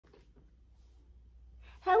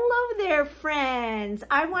Hello there, friends.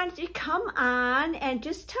 I wanted to come on and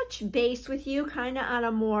just touch base with you kind of on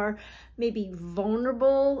a more maybe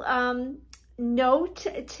vulnerable note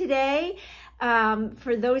today.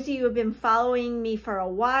 For those of you who have been following me for a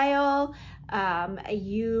while,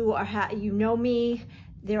 you know me.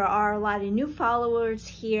 There are a lot of new followers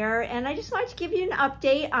here, and I just wanted to give you an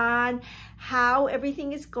update on how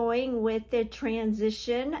everything is going with the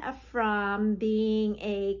transition from being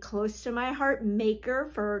a close to my heart maker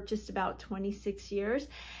for just about 26 years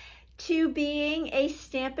to being a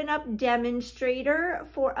Stampin' Up! Demonstrator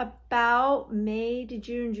for about May to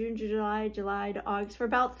June, June to July, July to August, for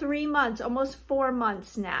about 3 months, almost 4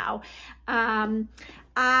 months now.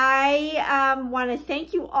 I want to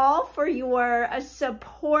thank you all for your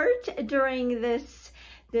support during this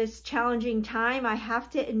challenging time. I have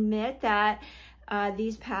to admit that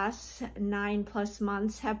these past 9+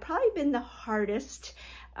 months have probably been the hardest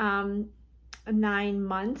 9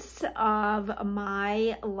 months of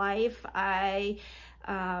my life. I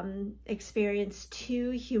experienced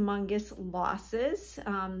 2 humongous losses,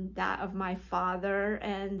 that of my father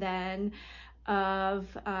and then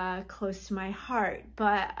of close to my heart.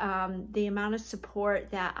 But the amount of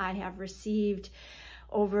support that I have received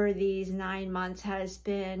over these 9 months has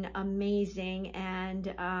been amazing,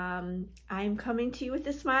 and I'm coming to you with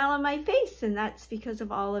a smile on my face, and that's because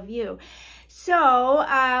of all of you. So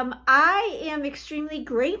I am extremely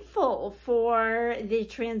grateful for the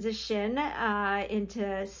transition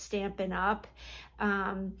into Stampin' Up!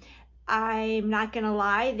 I'm not gonna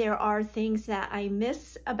lie, there are things that I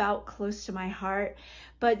miss about close to my heart,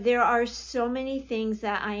 but there are so many things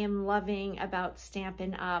that I am loving about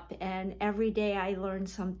Stampin' Up! And every day I learn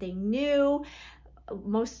something new,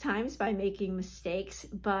 most times by making mistakes,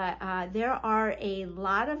 but there are a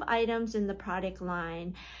lot of items in the product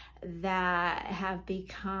line that have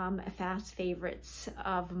become fast favorites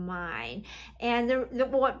of mine. And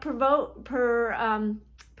what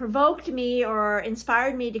provoked me or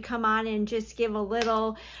inspired me to come on and just give a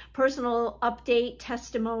little personal update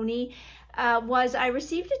testimony was I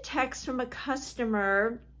received a text from a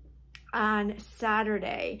customer on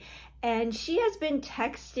Saturday, and she has been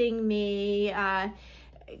texting me kind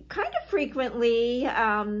of frequently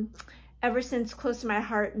ever since Close to My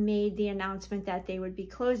Heart made the announcement that they would be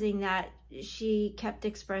closing. That she kept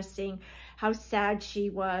expressing how sad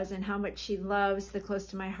she was and how much she loves the Close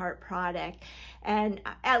to My Heart product. And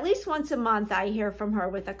at least once a month I hear from her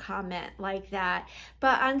with a comment like that.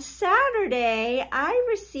 But on Saturday, I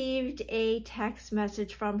received a text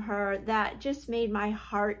message from her that just made my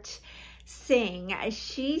heart sing.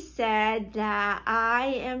 She said that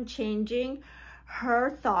I am changing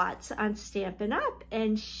her thoughts on Stampin' Up!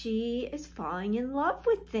 And she is falling in love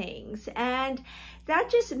with things. And that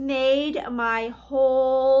just made my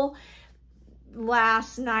whole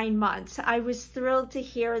last 9 months. I was thrilled to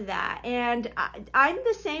hear that. And I'm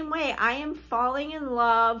the same way. I am falling in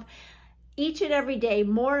love each and every day,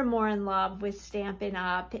 more and more in love with Stampin'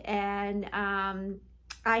 Up! And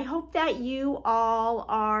I hope that you all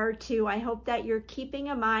are too. I hope that you're keeping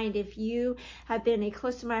in mind, if you have been a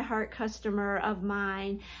Close to My Heart customer of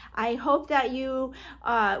mine, I hope that you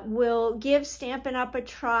will give Stampin' Up! A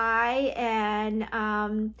try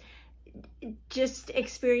and just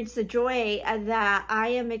experience the joy that I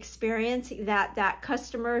am experiencing, that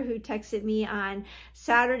customer who texted me on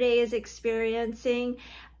Saturday is experiencing.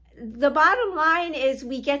 The bottom line is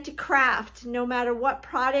we get to craft. No matter what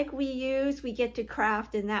product we use, we get to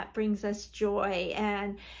craft, and that brings us joy.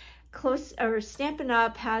 And Stampin'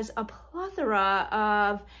 Up! Has a plethora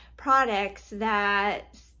of products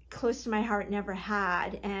that Close to My Heart never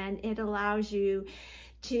had, and it allows you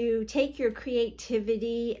to take your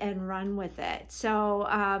creativity and run with it. So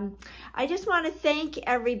I just want to thank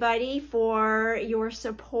everybody for your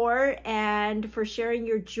support and for sharing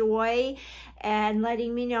your joy and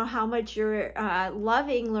letting me know how much you're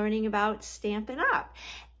loving learning about Stampin' Up!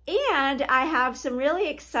 And I have some really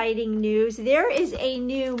exciting news. There is a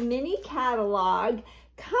new mini catalog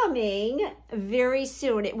coming very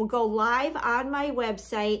soon. It will go live on my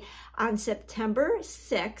website on September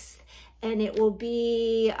 6th. And it will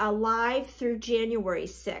be live through January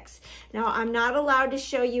 6th. Now, I'm not allowed to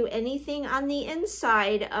show you anything on the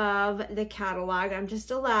inside of the catalog. I'm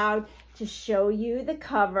just allowed to show you the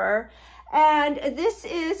cover. And this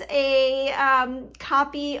is a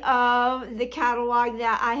copy of the catalog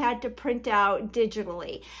that I had to print out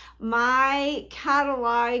digitally. My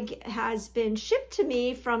catalog has been shipped to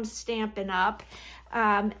me from Stampin' Up!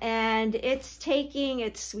 and it's taking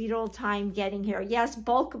its sweet old time getting here. Yes,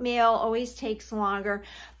 bulk mail always takes longer,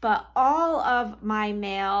 but all of my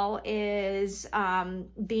mail is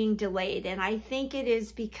being delayed, and I think it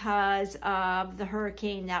is because of the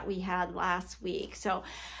hurricane that we had last week. So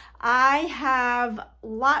I have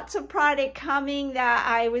lots of product coming that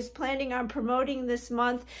I was planning on promoting this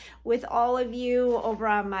month with all of you over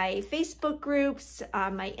on my Facebook groups,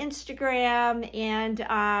 on my Instagram, and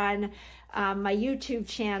on my YouTube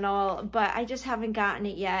channel, but I just haven't gotten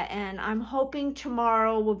it yet, and I'm hoping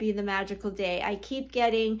tomorrow will be the magical day. I keep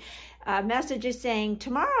getting messages saying,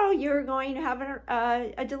 tomorrow you're going to have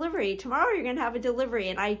a delivery, tomorrow you're going to have a delivery,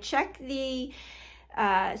 and I check the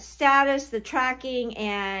status, the tracking,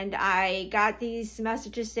 and I got these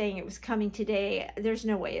messages saying it was coming today. There's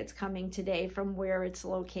no way it's coming today from where it's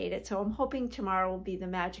located, so I'm hoping tomorrow will be the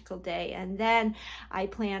magical day, and then I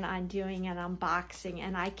plan on doing an unboxing,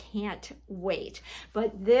 and I can't wait.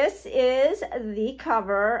 But this is the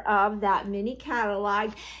cover of that mini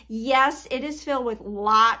catalog. Yes, it is filled with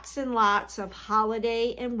lots and lots of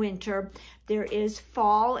holiday and winter. There is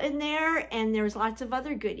fall in there, and there's lots of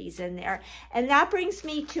other goodies in there. And that brings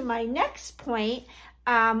me to my next point.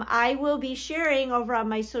 I will be sharing over on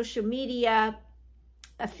my social media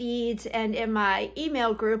feeds and in my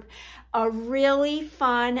email group a really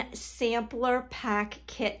fun sampler pack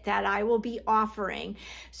kit that I will be offering.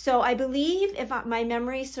 So I believe, if my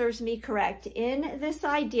memory serves me correct, in this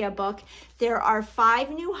idea book, there are 5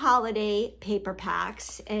 new holiday paper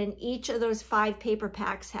packs, and each of those 5 paper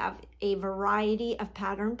packs have a variety of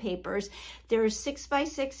pattern papers. There's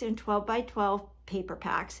 6x6 and 12x12 paper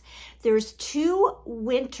packs. There's 2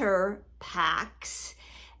 winter packs,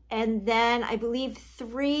 and then I believe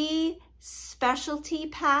 3 specialty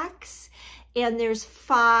packs, and there's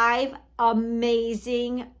 5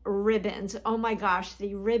 amazing ribbons. Oh my gosh,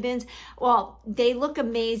 the ribbons, well, they look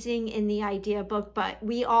amazing in the idea book, but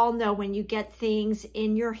we all know when you get things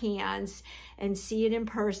in your hands and see it in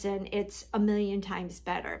person, it's a million times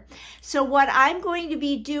better. So what I'm going to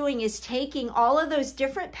be doing is taking all of those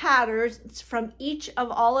different patterns from each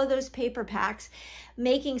of all of those paper packs,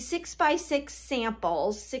 making 6x6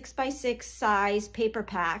 samples, 6x6 size paper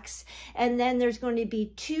packs, and then there's going to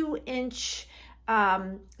be 2-inch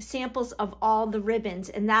samples of all the ribbons,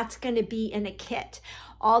 and that's going to be in a kit.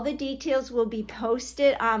 All the details will be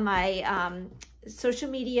posted on my social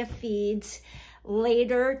media feeds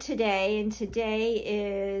later today, and today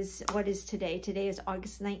is, what is today? Today is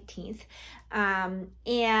August 19th.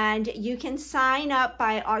 And you can sign up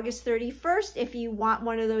by August 31st if you want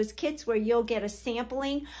one of those kits where you'll get a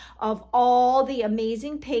sampling of all the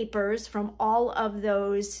amazing papers from all of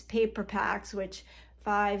those paper packs, which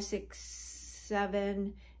 5, 6,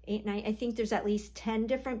 7, 8, 9, I think there's at least 10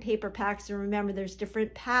 different paper packs. And remember, there's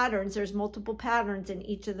different patterns. There's multiple patterns in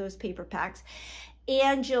each of those paper packs.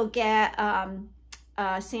 And you'll get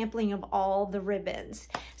a sampling of all the ribbons.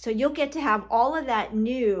 So you'll get to have all of that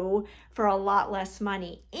new for a lot less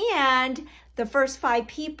money. And the first 5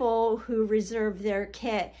 people who reserve their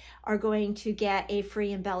kit are going to get a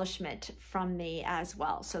free embellishment from me as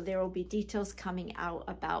well. So there will be details coming out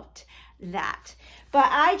about that. But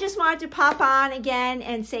I just wanted to pop on again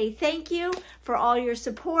and say thank you for all your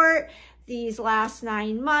support these last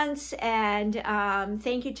 9 months, and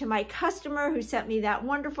thank you to my customer who sent me that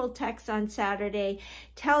wonderful text on Saturday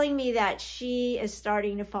telling me that she is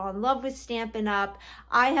starting to fall in love with Stampin' Up.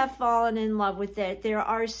 I have fallen in love with it. There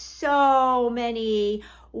are so many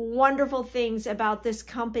wonderful things about this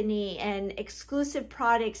company and exclusive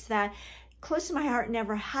products that close to my heart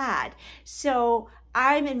never had. So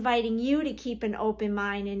I'm inviting you to keep an open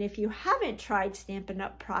mind, and if you haven't tried Stampin'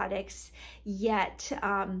 Up! Products yet,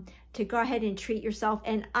 to go ahead and treat yourself,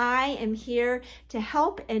 and I am here to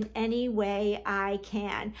help in any way I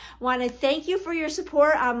can. Want to thank you for your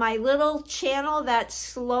support on my little channel that's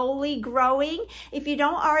slowly growing. If you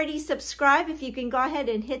don't already subscribe, if you can go ahead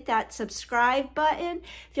and hit that subscribe button,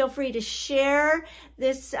 feel free to share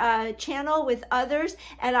this channel with others,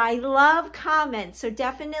 and I love comments, so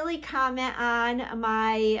definitely comment on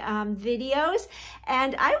my videos,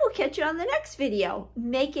 and I will catch you on the next video.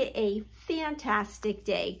 Make it a fantastic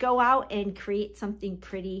day. Go out and create something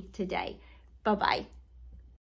pretty today. Bye-bye.